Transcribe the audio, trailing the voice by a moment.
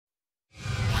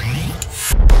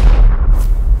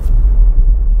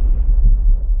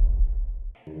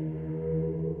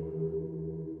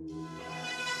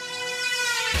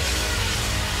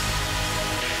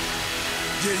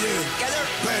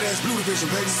vision,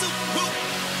 baby.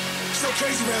 So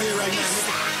crazy around here right now,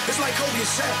 nigga. It's like Kobe and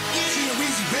Shaq. She and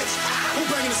Weezy, bitch. Who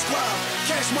bringing the squad?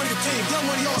 Cash Money the team. Young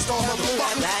Money All-Star,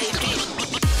 motherfucker.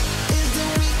 It's the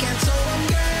weekend, so I'm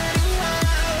getting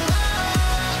wild.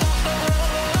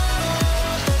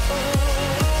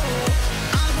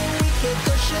 I'm a wicked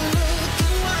cushion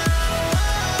looking wild.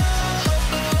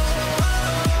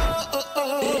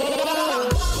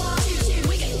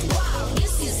 We get wild.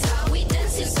 This is how we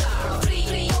dance. This is how free.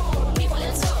 People,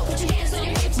 let's go. Put your hands on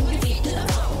your hips, move your feet to the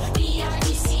floor.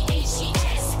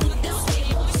 B-I-T-C-H-E-S. Put those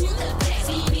tables to the best.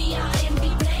 B-I-M-B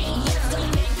playing. Yeah, gonna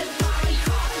make the party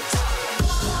hard to talk.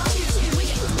 We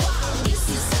get wild. This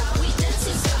is how we dance.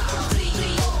 This is how free.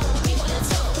 People, let's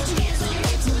go. Put your hands on your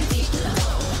hips, move your feet to the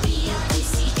floor.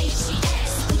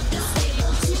 B-I-T-C-H-E-S. Put those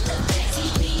tables to the best.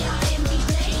 B-I-M-B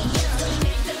playing. Yeah, gonna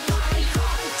make the party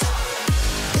hard to talk.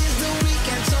 It's the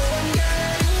weekend, so I'm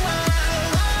getting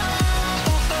wild.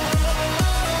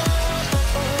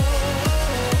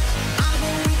 I'm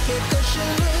a wicked cushion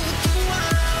looking wild.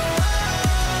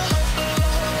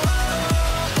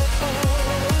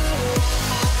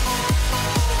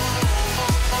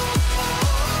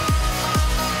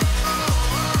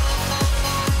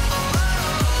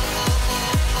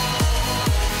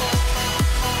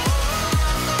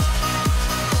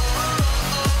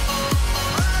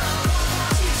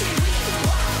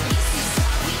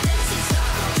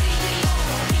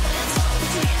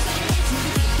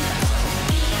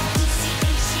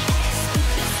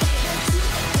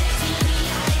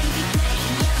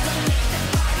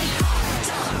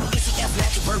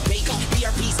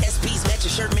 BRPs, SPs, match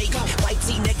your shirt mate. White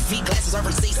tee, neck, feet, glasses are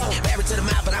receipts. Married to the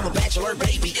mouth, but I'm a bachelor,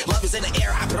 baby. Love is in the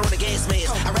air, I put on the gas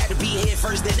mask. I'd rather be head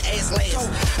first than ass last.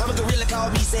 I'm a gorilla, call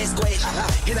me Sasquatch.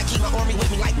 And I keep my army with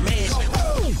me like MASH.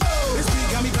 This beat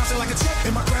got me bouncing like a check.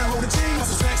 In my crown, hold the chain.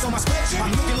 Muscle stacks on my specs.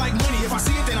 I'm looking like money. If I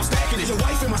see it, then I'm stacking it. Your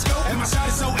wife in my scope. And my shot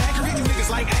is so accurate. You niggas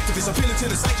like activists. Appealing to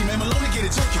the psyche, man. Malone to get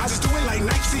it jerky. I just do it like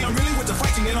Nike. See, I'm really with the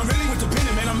fighting. And I'm really with the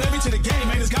pinning, man. I'm married to the game,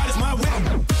 man. This God is my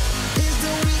weapon. It's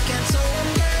the weekend, so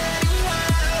I'm getting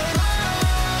wild.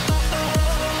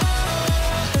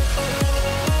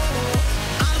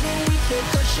 I'm a wicked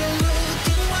cushion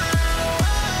looking wild.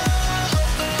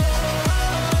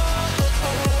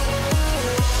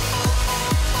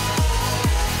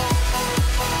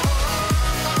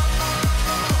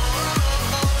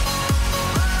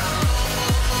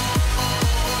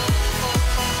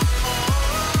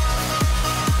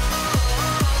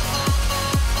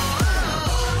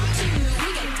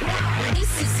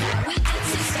 This is how we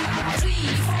dance. This is how 3,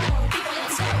 4 people,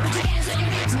 let's go. Put your hands on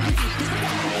your hips, move your feet to the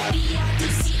floor.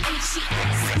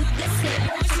 B-I-T-C-H-E-S. Put the step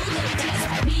on to the test.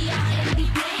 B-I-M-B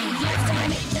playing. Yeah, gonna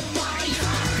make the party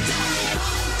hot.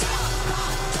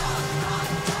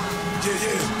 Yeah,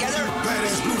 yeah.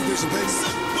 Badass blue vision, baby.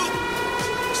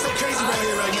 So crazy around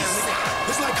here right now, nigga.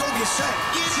 It's like Kobe and Shaq.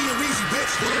 She and Weezy,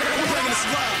 bitch. Who bringing the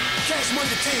squad? Cash Money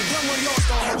the team. Young Money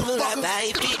All-Star, motherfucker.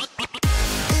 Baby.